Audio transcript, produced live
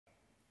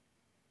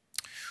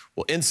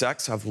Well,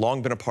 insects have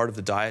long been a part of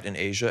the diet in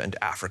Asia and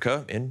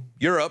Africa. In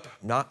Europe,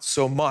 not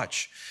so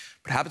much.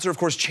 But habits are, of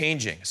course,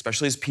 changing,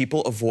 especially as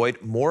people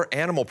avoid more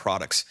animal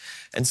products.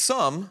 And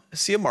some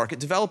see a market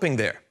developing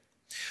there.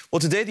 Well,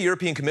 today, the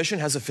European Commission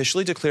has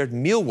officially declared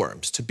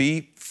mealworms to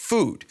be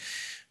food.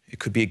 It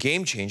could be a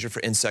game changer for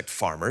insect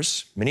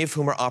farmers, many of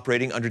whom are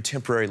operating under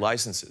temporary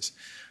licenses.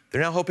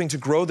 They're now hoping to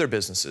grow their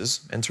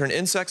businesses and turn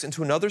insects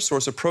into another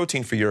source of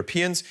protein for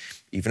Europeans,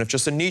 even if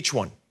just a niche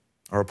one.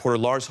 Our reporter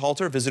Lars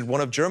Halter visited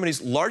one of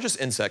Germany's largest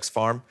insect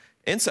farms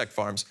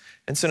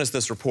and sent us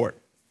this report.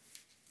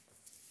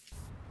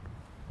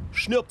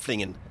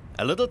 Schnürpflingen,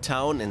 a little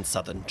town in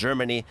southern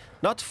Germany,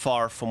 not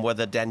far from where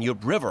the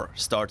Danube River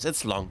starts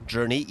its long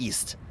journey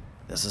east.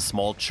 There's a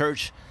small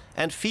church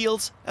and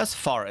fields as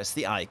far as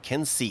the eye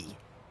can see.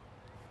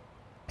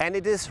 And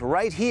it is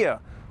right here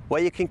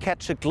where you can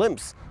catch a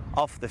glimpse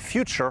of the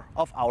future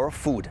of our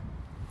food.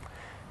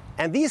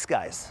 And these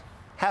guys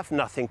have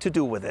nothing to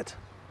do with it.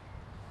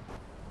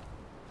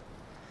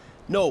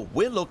 No,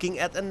 we're looking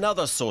at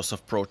another source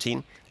of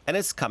protein, and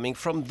it's coming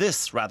from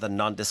this rather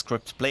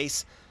nondescript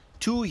place.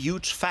 Two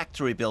huge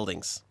factory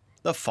buildings.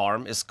 The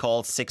farm is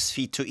called 6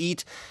 Feet to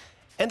Eat,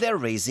 and they're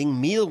raising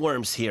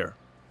mealworms here.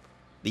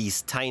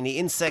 These tiny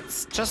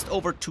insects, just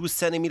over 2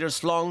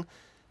 centimeters long,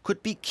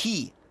 could be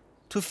key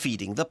to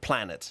feeding the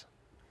planet.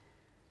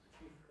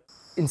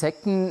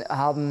 Insekten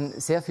haben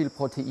sehr viel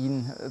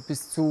Protein,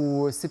 bis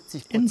zu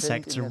 70%.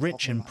 Insects are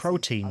rich in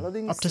protein.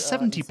 Up to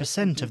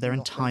 70% of their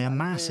entire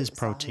mass is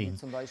protein.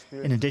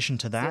 In addition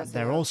to that,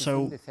 they're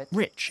also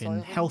rich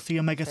in healthy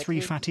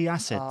omega-3 fatty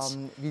acids,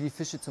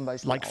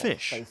 like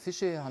fish.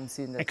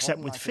 Except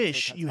with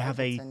fish, you have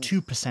a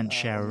 2%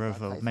 share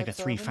of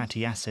omega-3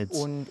 fatty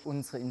acids.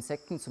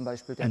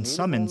 And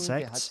some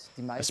insects,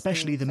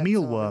 especially the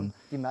mealworm,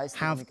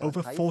 have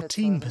over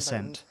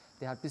 14%.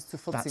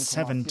 That's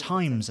 7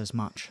 times as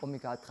much.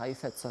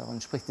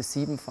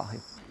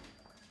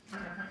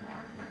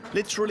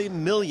 Literally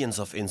millions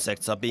of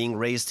insects are being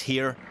raised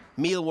here.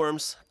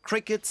 Mealworms,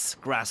 crickets,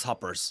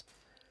 grasshoppers.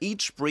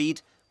 Each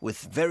breed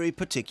with very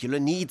particular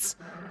needs,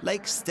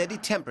 like steady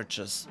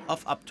temperatures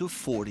of up to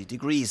 40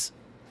 degrees.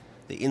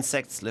 The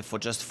insects live for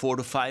just 4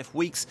 to 5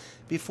 weeks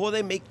before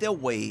they make their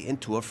way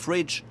into a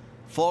fridge,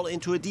 fall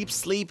into a deep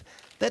sleep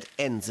that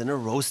ends in a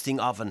roasting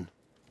oven.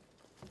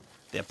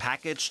 They're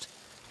packaged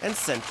and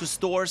sent to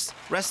stores,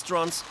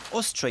 restaurants,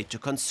 or straight to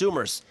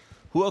consumers,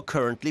 who are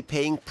currently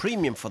paying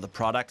premium for the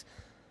product.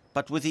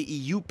 But with the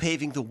EU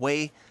paving the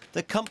way,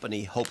 the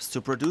company hopes to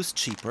produce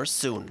cheaper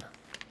soon.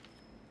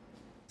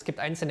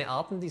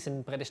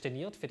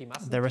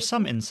 There are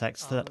some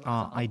insects that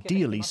are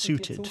ideally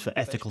suited for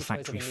ethical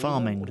factory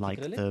farming,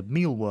 like the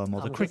mealworm or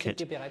the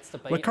cricket.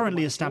 We're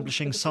currently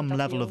establishing some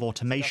level of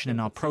automation in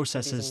our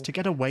processes to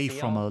get away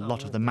from a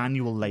lot of the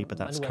manual labor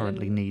that's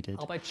currently needed.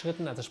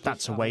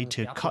 That's a way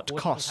to cut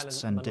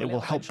costs, and it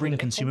will help bring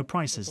consumer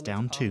prices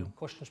down too.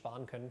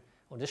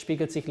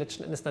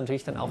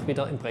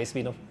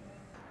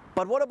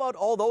 But what about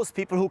all those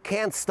people who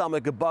can't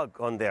stomach a bug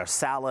on their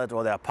salad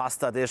or their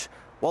pasta dish?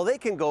 Well, they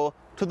can go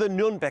to the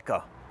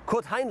Nürnberger.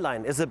 Kurt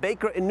Heinlein is a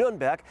baker in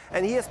Nuremberg,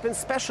 and he has been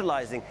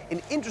specializing in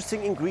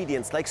interesting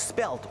ingredients like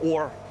spelt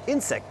or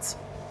insects.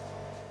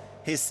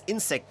 His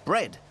insect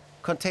bread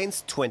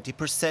contains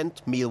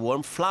 20%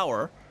 mealworm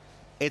flour.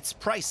 It's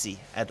pricey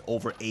at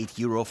over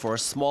 €8 for a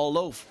small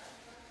loaf.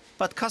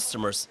 But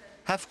customers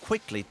have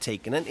quickly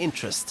taken an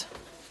interest.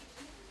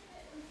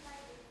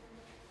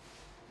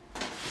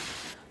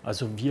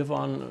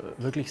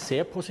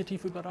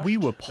 We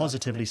were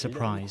positively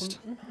surprised,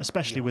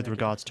 especially with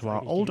regards to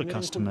our older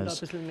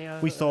customers.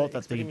 We thought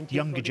that the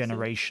younger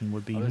generation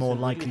would be more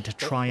likely to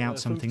try out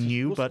something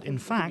new, but in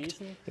fact,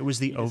 it was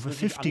the over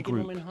 50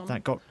 group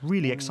that got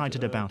really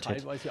excited about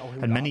it.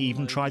 And many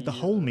even tried the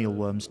whole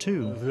mealworms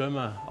too.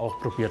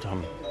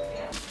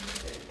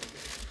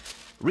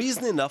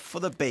 Reason enough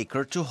for the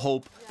baker to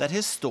hope that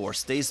his store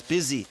stays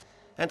busy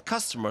and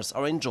customers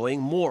are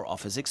enjoying more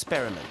of his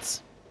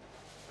experiments.